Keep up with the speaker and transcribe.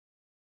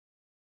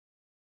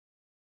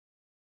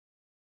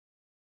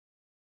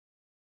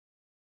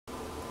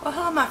Well,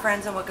 hello my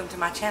friends and welcome to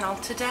my channel.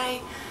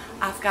 Today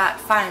I've got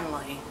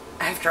finally,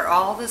 after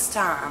all this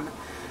time,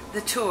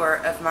 the tour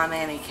of my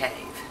mani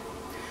cave.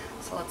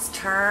 So let's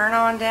turn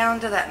on down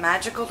to that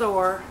magical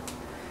door.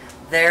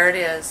 There it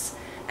is.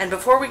 And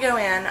before we go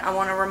in, I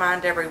want to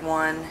remind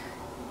everyone,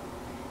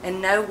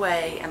 in no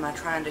way am I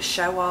trying to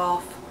show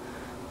off,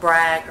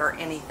 brag, or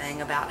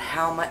anything about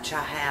how much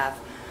I have.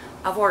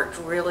 I've worked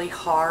really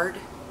hard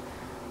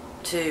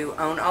to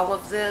own all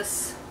of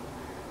this.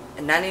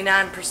 And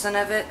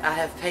 99% of it I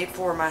have paid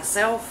for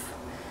myself,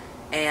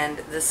 and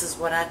this is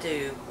what I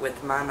do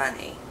with my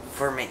money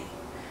for me.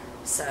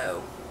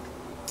 So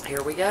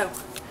here we go.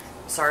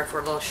 Sorry for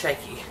a little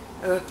shaky.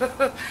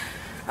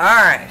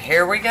 Alright,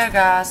 here we go,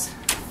 guys.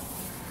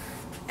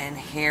 And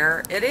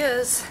here it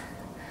is.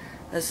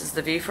 This is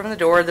the view from the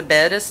door. The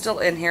bed is still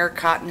in here.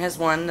 Cotton has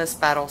won this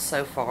battle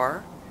so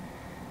far.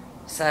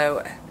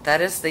 So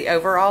that is the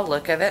overall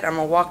look of it. I'm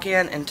going to walk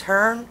in and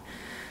turn.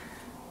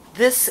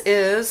 This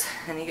is,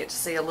 and you get to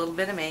see a little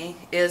bit of me,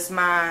 is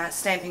my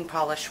stamping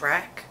polish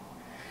rack.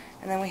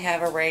 And then we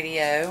have a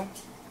radio.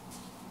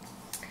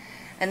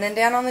 And then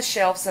down on the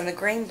shelves in the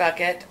green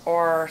bucket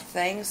are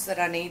things that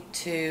I need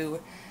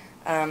to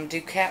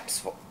do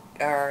caps,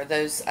 or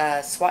those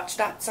swatch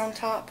dots on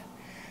top.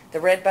 The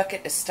red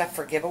bucket is stuff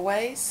for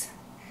giveaways.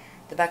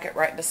 The bucket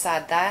right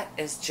beside that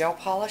is gel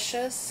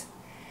polishes.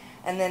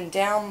 And then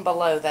down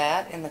below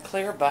that, in the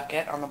clear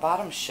bucket on the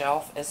bottom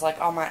shelf, is like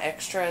all my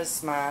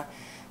extras, my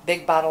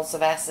big bottles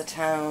of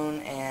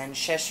acetone and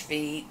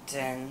Sheshvit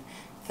and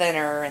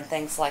thinner and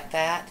things like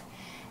that.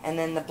 And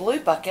then the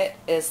blue bucket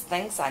is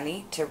things I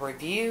need to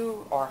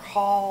review or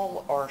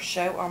haul or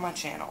show on my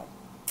channel.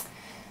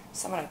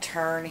 So I'm going to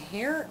turn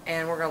here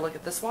and we're going to look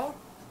at this wall.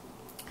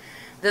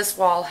 This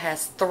wall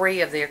has 3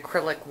 of the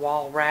acrylic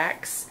wall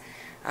racks,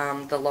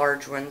 the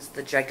large ones,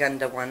 the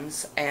Gigunda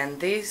ones.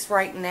 And these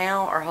right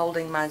now are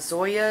holding my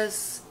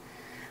Zoyas,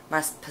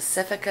 my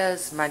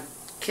Pacificas, my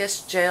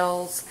Kiss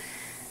gels,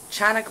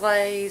 China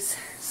glaze,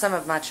 some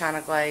of my China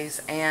glaze,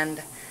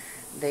 and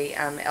the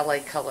LA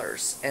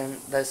colors in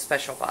those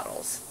special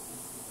bottles.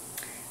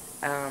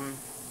 And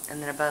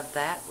then above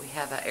that we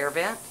have an air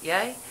vent,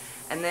 yay!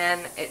 And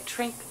then it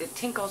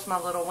tinkles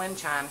my little wind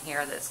chime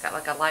here that's got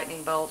like a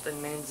lightning bolt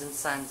and moons and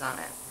suns on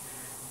it.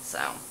 So,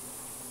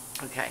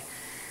 okay.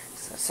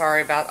 So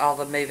sorry about all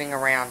the moving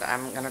around.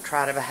 I'm going to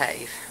try to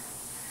behave.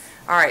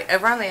 Alright,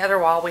 over on the other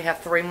wall we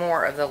have 3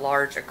 more of the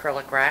large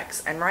acrylic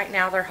racks, and right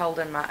now they're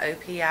holding my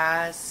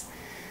OPIs,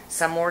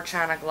 some more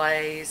China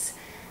glaze,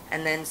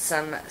 and then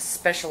some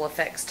special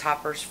effects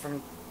toppers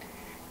from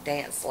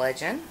Dance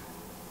Legend.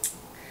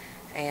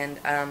 And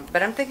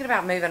but I'm thinking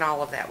about moving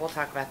all of that. We'll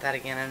talk about that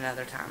again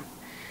another time.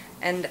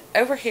 And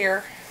over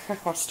here,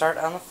 I'll start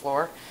on the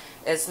floor,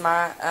 is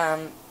my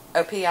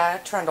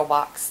OPI trundle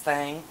box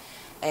thing.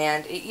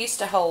 And it used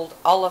to hold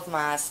all of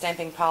my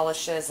stamping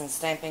polishes and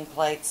stamping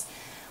plates.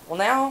 Well,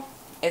 now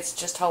it's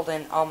just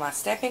holding all my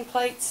stamping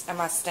plates and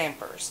my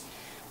stampers.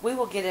 We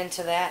will get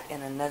into that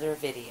in another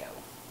video.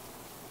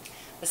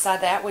 Beside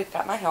that, we've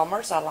got my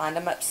Helmers. I lined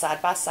them up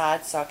side by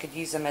side so I could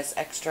use them as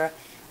extra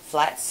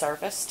flat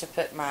surface to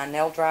put my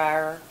nail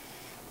dryer,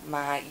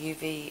 my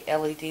UV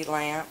LED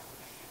lamp,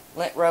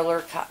 lint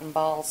roller, cotton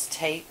balls,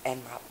 tape,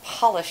 and my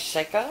polish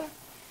shaker,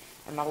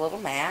 and my little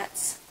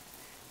mats.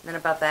 And then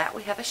above that,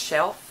 we have a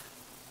shelf.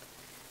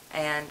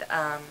 And,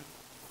 oh,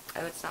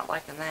 it's not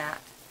liking that.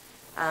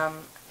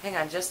 Hang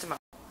on just a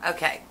moment.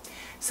 Okay,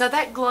 so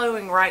that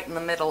glowing right in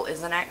the middle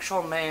is an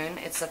actual moon.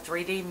 It's a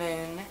 3D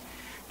moon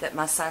that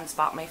my sons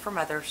bought me for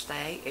Mother's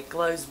Day. It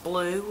glows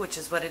blue, which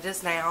is what it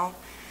is now,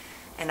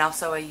 and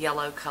also a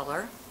yellow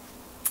color.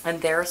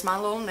 And there's my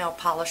little nail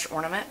polish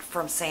ornament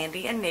from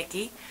Sandy and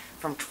Nikki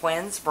from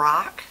Twins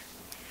Rock.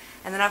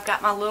 And then I've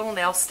got my little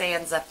nail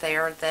stands up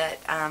there that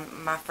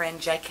my friend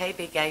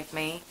JKB gave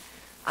me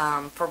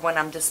for when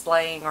I'm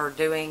displaying or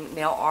doing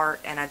nail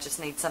art and I just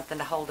need something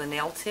to hold a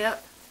nail tip.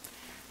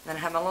 Then I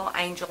have my little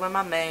angel and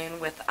my moon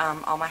with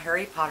all my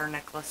Harry Potter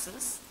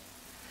necklaces.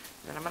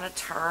 Then I'm going to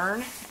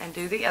turn and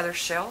do the other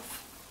shelf.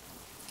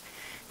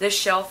 This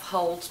shelf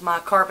holds my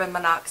carbon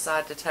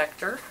monoxide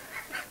detector.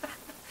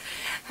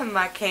 And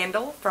my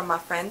candle from my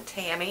friend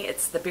Tammy.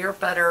 It's the Beer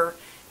Butter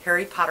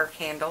Harry Potter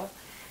candle.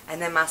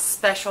 And then my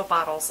special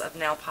bottles of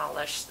nail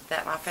polish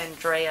that my friend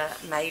Drea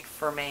made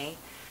for me.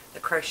 The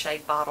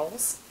crocheted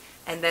bottles.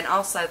 And then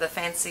also the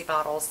fancy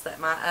bottles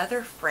that my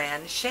other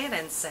friend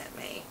Shannon sent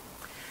me.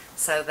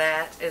 So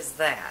that is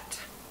that.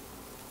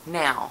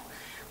 Now,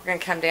 we're going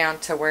to come down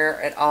to where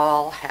it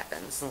all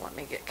happens. And let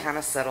me get kind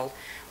of settled.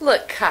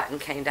 Look, Cotton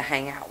came to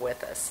hang out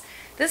with us.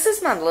 This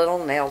is my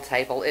little nail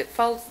table. It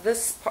folds,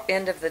 this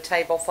end of the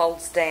table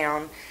folds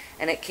down,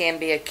 and it can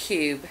be a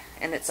cube,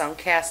 and it's on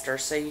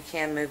casters, so you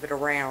can move it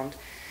around.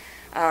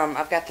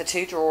 I've got the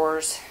 2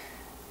 drawers.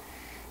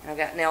 I've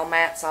got nail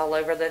mats all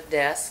over the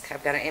desk.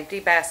 I've got an empty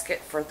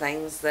basket for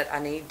things that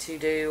I need to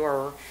do,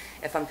 or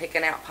if I'm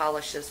picking out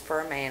polishes for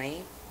a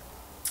mani.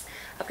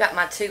 I've got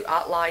my 2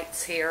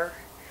 lights here.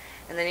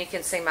 And then you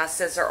can see my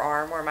scissor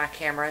arm where my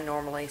camera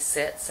normally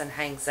sits and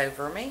hangs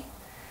over me.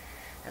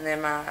 And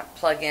then my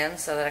plug-in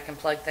so that I can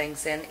plug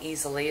things in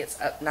easily. It's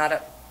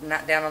not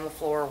down on the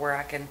floor where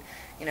I can,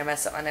 you know,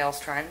 mess up my nails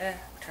trying to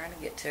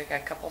get to it.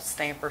 Got a couple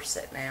stampers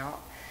sitting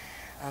out.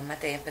 My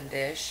damping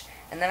dish.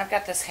 And then I've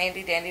got this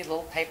handy dandy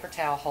little paper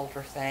towel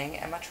holder thing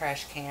and my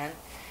trash can.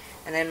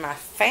 And then my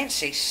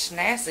fancy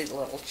snazzy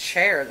little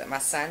chair that my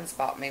sons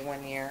bought me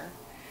one year.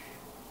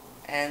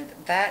 And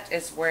that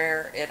is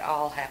where it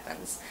all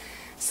happens.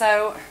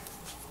 So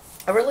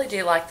I really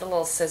do like the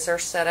little scissor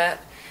setup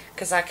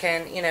because I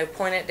can, you know,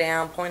 point it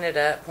down, point it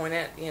up, point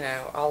it, you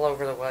know, all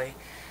over the way.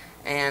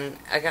 And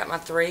I got my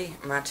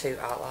two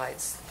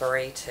lights.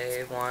 3,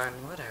 2, 1,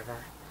 whatever.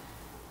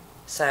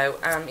 So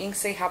you can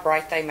see how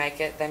bright they make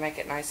it. They make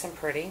it nice and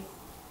pretty.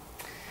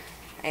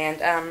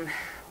 And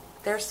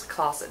there's the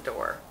closet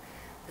door.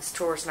 This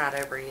tour's not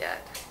over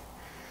yet.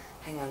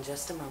 Hang on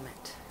just a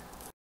moment.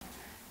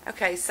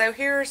 Okay, so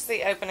here's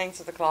the openings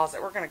of the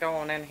closet. We're going to go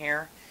on in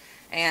here.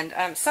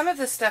 And some of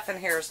the stuff in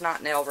here is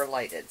not nail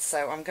related.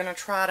 So I'm going to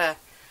try to,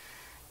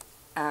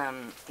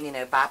 you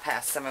know,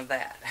 bypass some of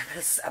that.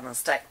 I'm going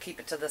to keep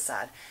it to the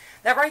side.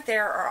 That right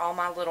there are all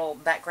my little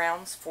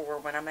backgrounds for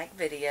when I make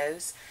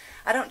videos.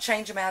 I don't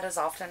change them out as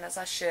often as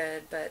I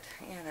should, but,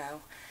 you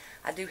know,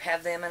 I do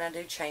have them and I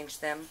do change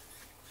them.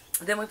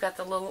 Then we've got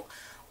the little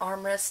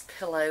armrest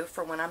pillow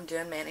for when I'm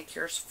doing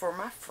manicures for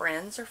my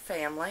friends or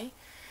family.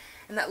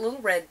 And that little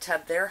red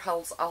tub there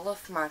holds all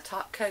of my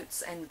top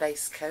coats and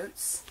base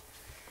coats.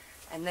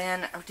 And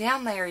then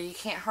down there, you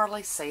can't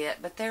hardly see it,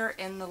 but there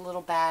in the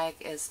little bag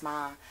is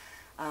my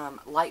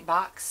light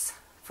box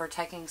for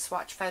taking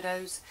swatch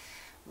photos,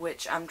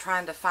 which I'm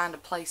trying to find a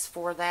place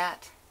for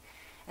that.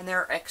 And there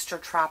are extra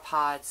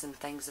tripods and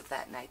things of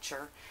that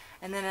nature.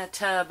 And then a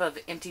tub of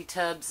empty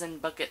tubs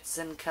and buckets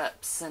and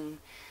cups and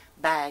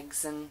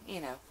bags, and,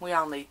 you know, we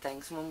all need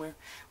things. When we're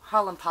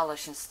hauling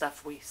polish and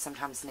stuff, we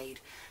sometimes need,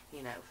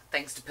 you know,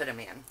 things to put them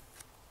in.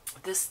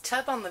 This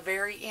tub on the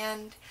very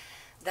end,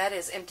 that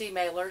is empty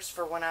mailers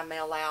for when I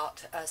mail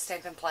out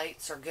stamping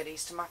plates or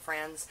goodies to my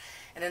friends.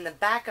 And in the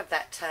back of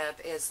that tub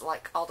is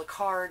like all the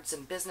cards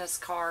and business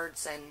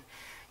cards and,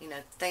 you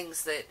know,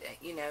 things that,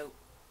 you know,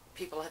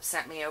 people have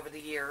sent me over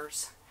the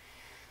years.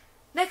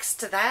 Next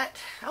to that,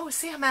 oh,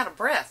 see, I'm out of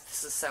breath.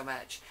 This is so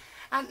much.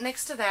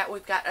 Next to that,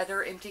 we've got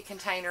other empty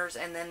containers,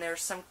 and then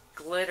there's some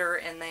glitter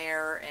in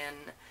there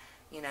and,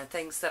 you know,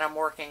 things that I'm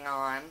working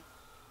on.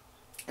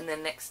 And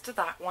then next to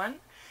that one,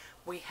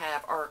 we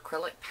have our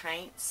acrylic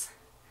paints.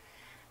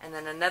 And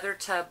then another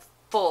tub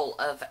full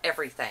of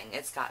everything.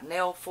 It's got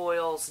nail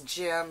foils,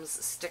 gems,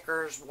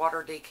 stickers,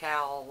 water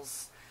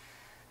decals.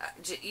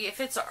 If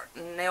it's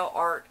nail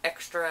art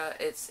extra,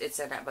 it's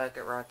in that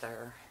bucket right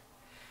there.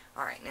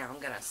 Alright, now I'm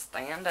going to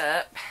stand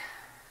up.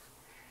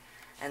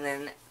 And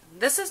then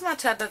this is my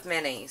tub of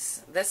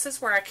minis. This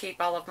is where I keep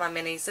all of my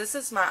minis. This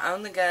is my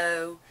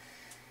on-the-go,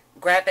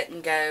 grab it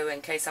and go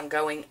in case I'm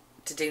going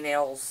to do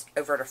nails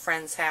over at a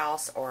friend's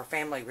house or a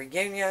family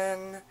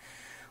reunion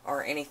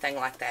or anything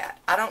like that.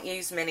 I don't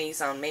use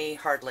minis on me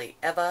hardly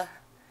ever,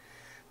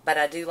 but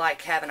I do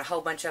like having a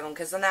whole bunch of them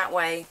because in that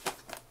way,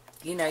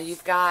 you know,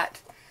 you've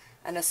got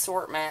an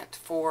assortment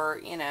for,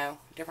 you know,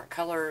 different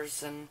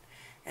colors and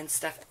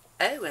stuff.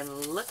 Oh,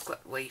 and look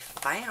what we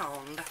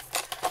found.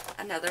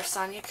 Another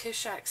Sonia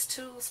Kashuk's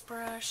Tools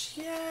brush.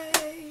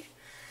 Yay!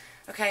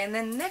 Okay, and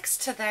then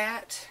next to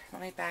that,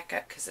 let me back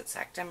up because it's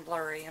acting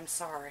blurry. I'm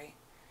sorry.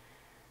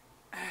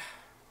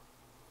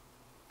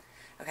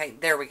 Okay,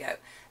 there we go.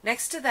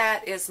 Next to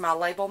that is my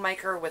label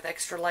maker with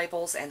extra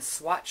labels and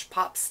swatch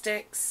pop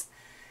sticks.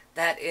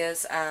 That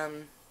is, that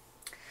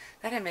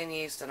hasn't been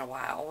used in a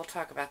while. We'll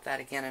talk about that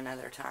again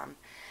another time.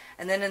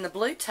 And then in the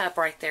blue tub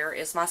right there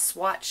is my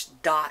swatch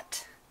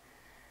dot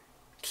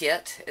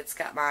kit. It's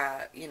got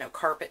my, you know,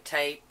 carpet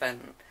tape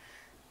and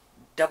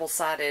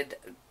double-sided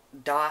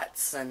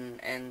dots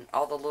and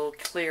all the little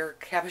clear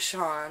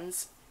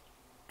cabochons.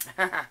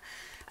 Oh,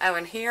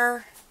 and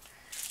here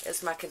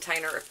is my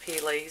container of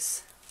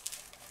Peeleze.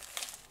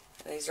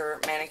 These are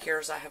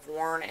manicures I have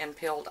worn and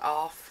peeled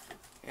off.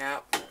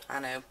 Yep, I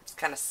know. It's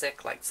kind of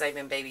sick, like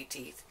saving baby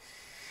teeth.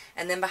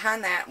 And then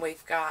behind that,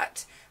 we've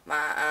got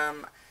my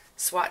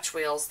swatch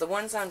wheels. The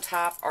ones on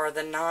top are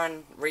the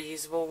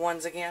non-reusable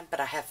ones again, but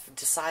I have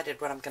decided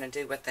what I'm going to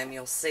do with them.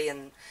 You'll see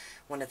in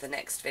one of the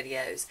next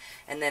videos.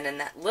 And then in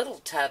that little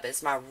tub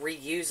is my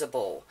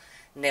reusable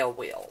nail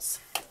wheels.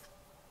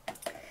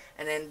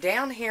 And then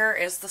down here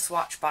is the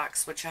swatch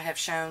box, which I have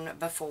shown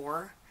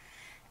before.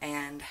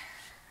 And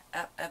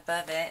up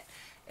above it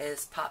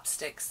is pop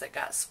sticks that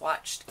got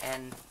swatched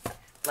and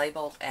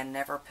labeled and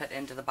never put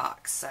into the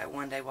box. So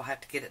one day we'll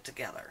have to get it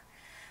together.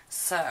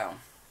 So,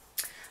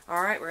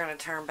 alright, we're going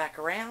to turn back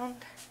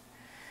around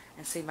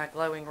and see my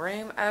glowing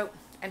room. Oh,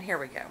 and here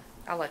we go.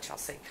 I'll let y'all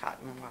see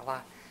cotton while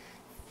I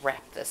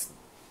wrap this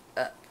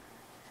up.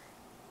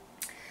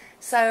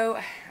 So,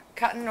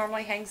 Cotton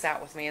normally hangs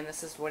out with me, and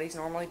this is what he's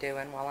normally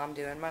doing while I'm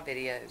doing my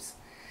videos.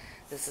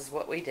 This is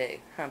what we do,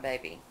 huh,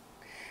 baby?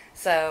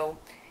 So,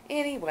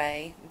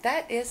 anyway,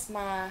 that is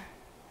my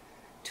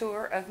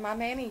tour of my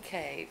mani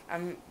cave.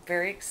 I'm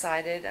very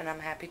excited and I'm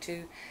happy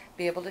to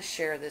be able to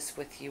share this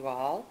with you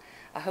all.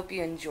 I hope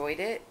you enjoyed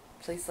it.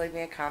 Please leave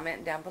me a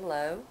comment down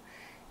below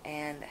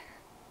and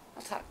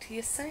I'll talk to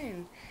you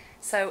soon.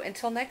 So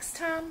until next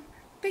time,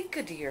 be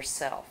good to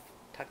yourself.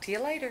 Talk to you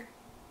later.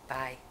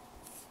 Bye.